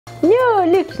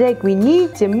looks like we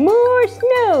need some more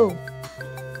snow.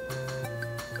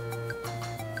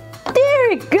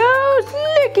 There it goes!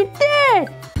 Look at that!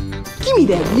 Give me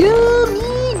that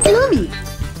yummy gummy!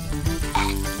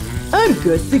 I'm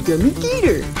Gus the Gummy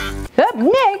Gator. Up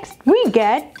next, we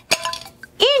got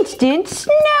instant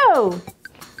snow.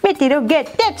 Bet they don't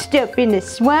get that stuff in the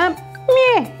swamp.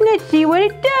 Yeah, let's see what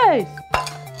it does.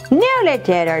 Now let's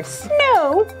add our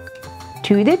snow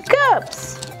to the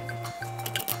cups.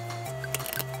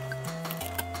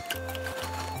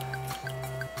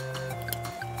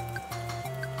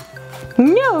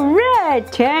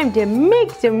 Alright, time to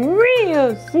make some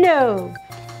real snow.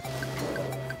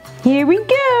 Here we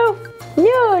go.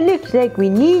 Now it looks like we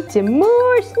need some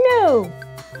more snow.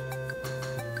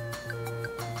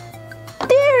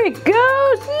 There it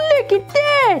goes. Look at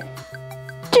that.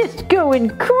 Just going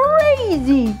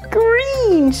crazy.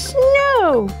 Green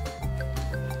snow.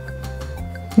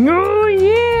 Oh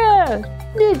yeah.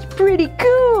 That's pretty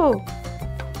cool.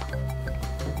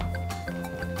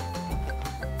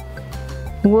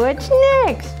 What's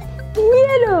next?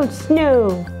 Yellow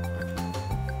snow.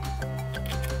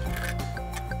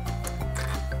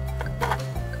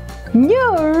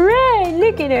 Alright,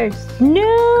 look at our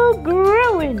snow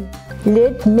growing.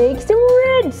 Let's make some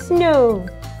red snow.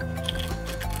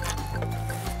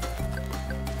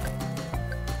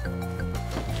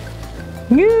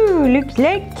 Ooh, looks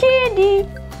like candy.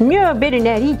 No, better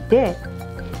not eat that.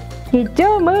 It's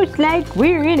almost like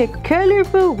we're in a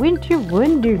colorful winter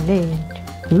wonderland.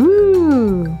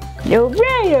 Ooh,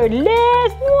 alright, our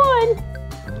last one.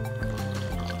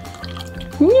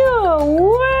 Oh,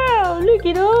 wow, look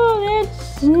at all that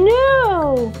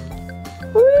snow.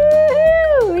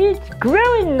 Woohoo, it's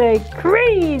growing like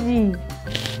crazy.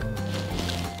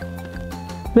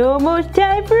 Almost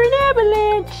time for an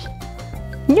avalanche.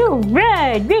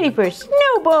 Alright, ready for a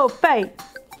snowball fight.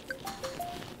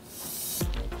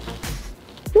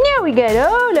 Now we got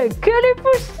all our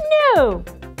colorful snow.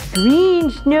 Green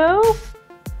snow,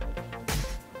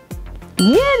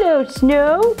 yellow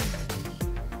snow,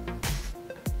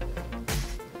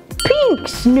 pink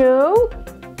snow,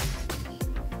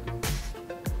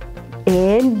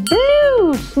 and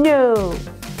blue snow.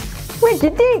 What do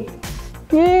you think?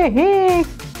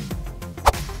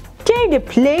 Time to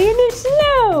play in the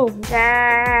snow.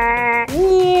 Yeah,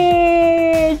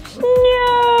 snow.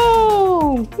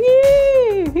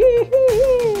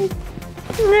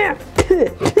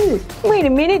 Wait a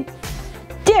minute.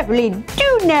 Definitely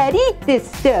do not eat this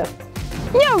stuff.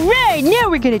 Alright, now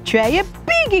we're gonna try a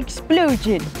big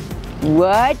explosion.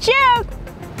 Watch out!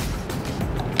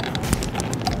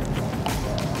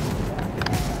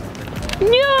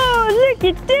 No, look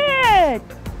at that!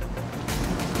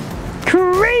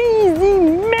 Crazy,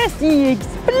 messy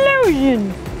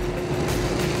explosion!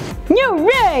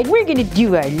 Alright, we're gonna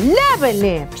do our lava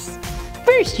lamps.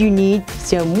 First you need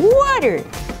some water.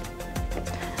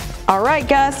 Alright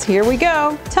Gus, here we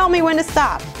go. Tell me when to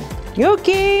stop.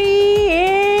 Okay,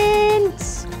 and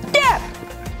stop!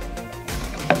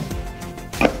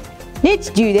 Let's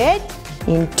do that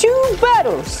in 2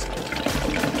 bottles.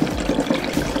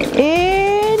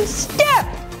 And stop!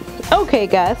 Okay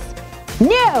Gus.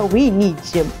 Now we need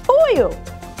some oil.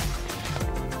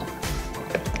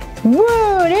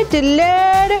 Whoa, that's a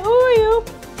lot of oil.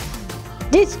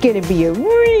 This is gonna be a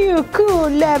real cool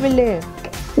lava lamp.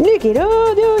 Look at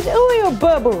all those oil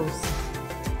bubbles.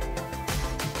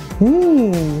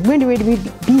 Wonder what it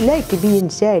would be like to be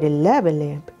inside a lava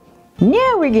lamp.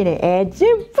 Now we're gonna add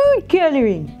some food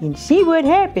coloring and see what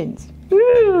happens.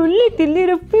 Ooh, look at the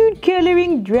little food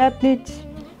coloring droplets.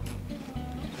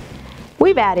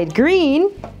 We've added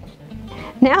green.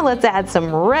 Now let's add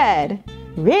some red.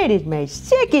 Red is my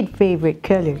second favorite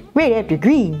color, right after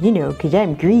green, you know, 'cause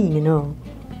I'm green and all.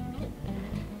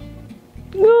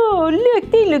 Oh, look,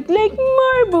 they look like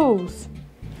marbles.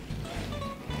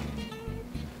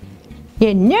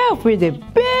 And now for the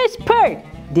best part,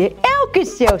 the alka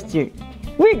seltzer.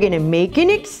 We're gonna make an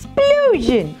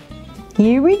explosion.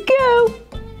 Here we go.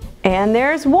 And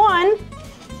there's one.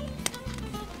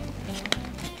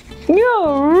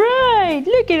 All right,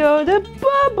 look at all the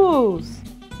bubbles.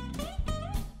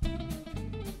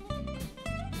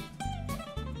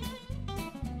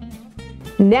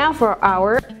 Now for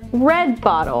our red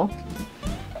bottle.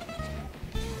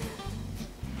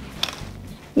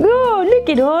 Oh, look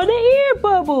at all the air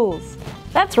bubbles.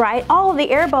 That's right, all of the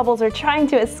air bubbles are trying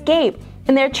to escape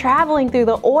and they're traveling through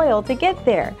the oil to get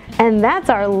there. And that's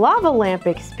our lava lamp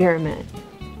experiment.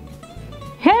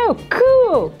 How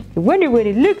cool! I wonder what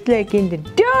it looks like in the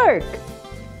dark.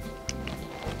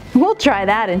 We'll try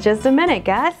that in just a minute,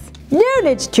 Gus. Now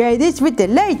let's try this with the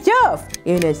lights off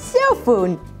and a cell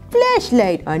phone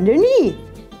flashlight underneath.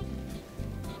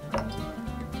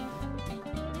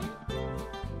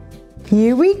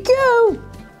 Here we go.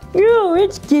 Oh,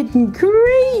 it's getting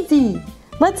crazy.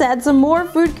 Let's add some more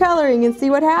food coloring and see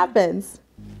what happens.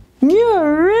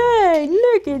 Alright,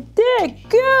 look at that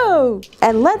go.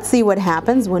 And let's see what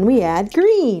happens when we add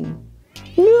green.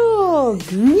 Oh,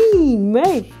 green,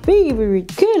 my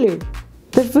favorite color.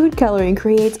 The food coloring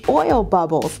creates oil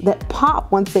bubbles that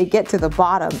pop once they get to the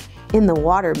bottom in the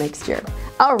water mixture.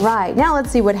 All right, now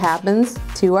let's see what happens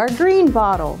to our green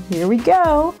bottle. Here we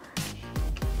go.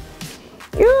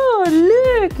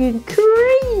 Oh, look, it's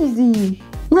crazy.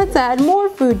 Let's add more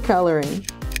food coloring.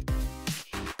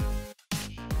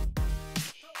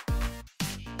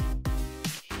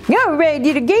 All right,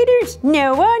 little gators,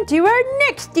 now on to our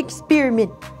next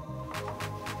experiment.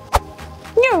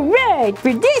 Alright,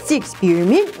 for this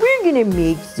experiment, we're gonna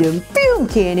make some film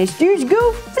canisters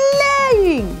go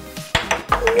flying.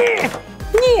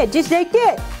 Yeah, just like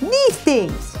that, these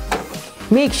things.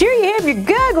 Make sure you have your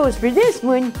goggles for this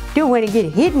one. Don't want to get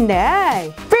hit in the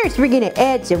eye. First, we're gonna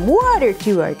add some water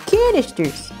to our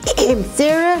canisters.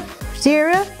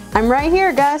 Sarah, I'm right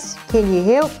here, Gus. can you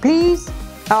help, please?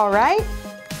 All right.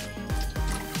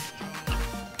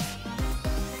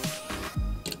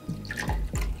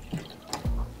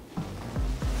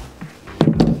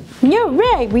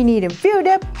 Alright, we need them filled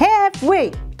up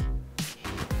halfway.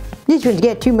 This one's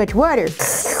got too much water.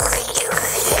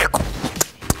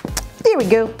 There we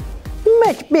go.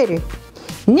 Much better.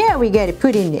 Now we gotta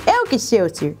put in the alka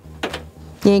seltzer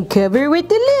and cover with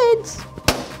the lids.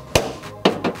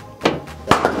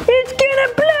 It's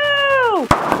gonna blow!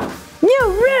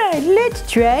 Alright, let's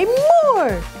try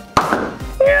more.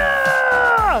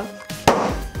 Yeah!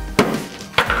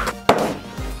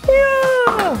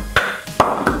 Yeah!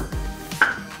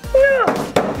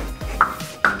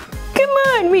 Come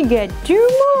on, we got two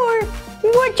more.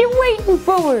 What you waiting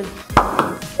for?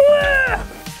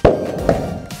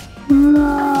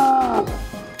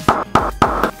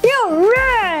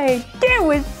 Alright, that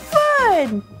was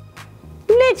fun.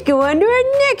 Let's go on to our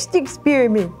next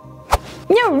experiment.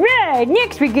 Alright,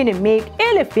 next we're gonna make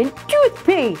elephant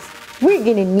toothpaste. We're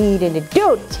gonna need an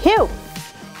adult's help.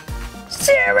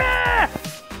 Sarah!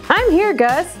 I'm here,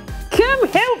 Gus. Come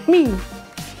help me.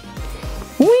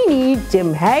 We need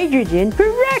some hydrogen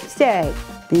peroxide,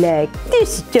 like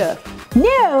this stuff.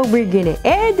 Now we're gonna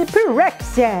add the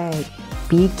peroxide.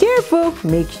 Be careful,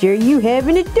 make sure you have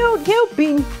an adult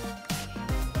helping.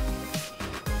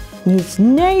 It's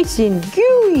nice and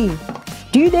gooey.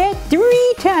 Do that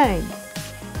 3 times.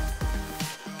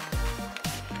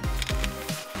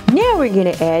 Now we're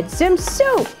gonna add some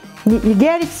soap. You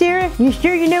got it, Sarah? You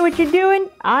sure you know what you're doing?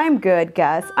 I'm good,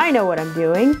 Gus. I know what I'm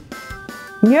doing.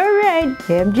 Alright,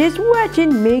 I'm just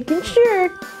watching, making sure.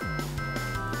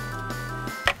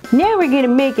 Now we're gonna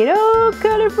make it all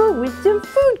colorful with some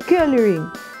food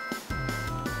coloring.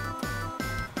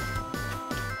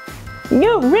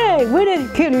 Alright, what other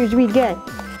colors we got?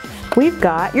 We've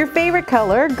got your favorite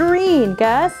color, green,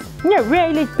 Gus.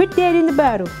 Alright, let's put that in the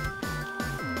bottle.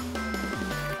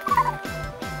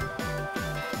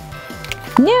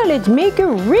 Now let's make a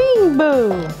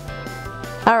rainbow.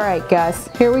 All right, Gus,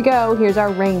 here we go. Here's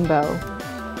our rainbow.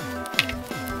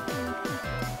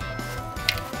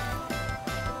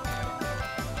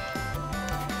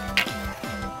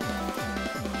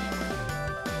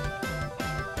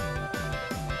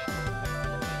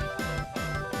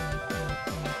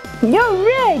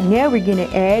 Alright, now we're gonna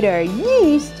add our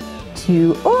yeast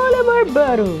to all of our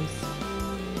bottles.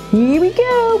 Here we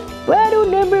go, bottle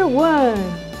number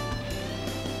 1.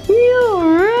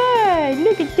 Alright,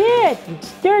 look at that, it's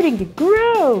starting to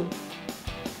grow.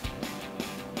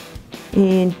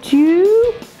 And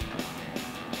 2.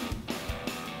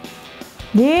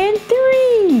 Then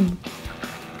 3.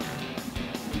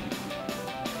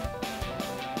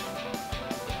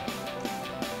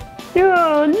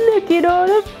 Oh, look at all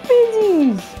the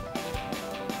fizzies.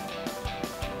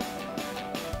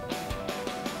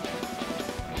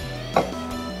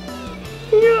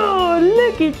 Oh,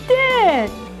 look at that.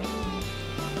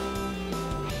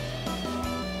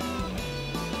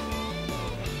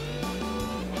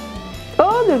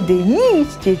 All of the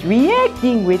yeast is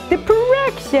reacting with the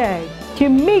peroxide to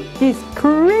make this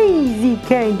crazy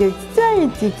kind of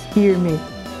science experiment.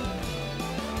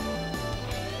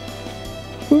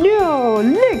 No,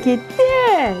 look at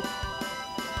that!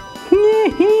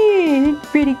 It's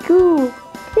pretty cool.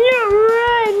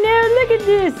 Alright, now look at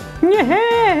this!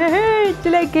 It's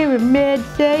like I'm a mad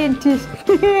scientist.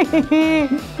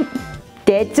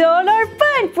 That's all our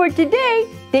fun for today.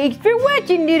 Thanks for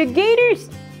watching, little gators.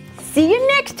 See you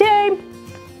next time.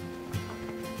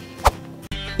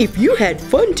 If you had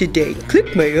fun today,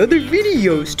 click my other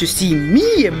videos to see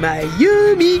me and my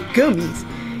yummy gummies.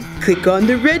 Click on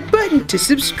the red button to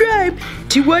subscribe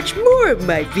to watch more of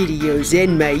my videos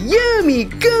and my yummy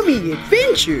gummy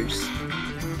adventures.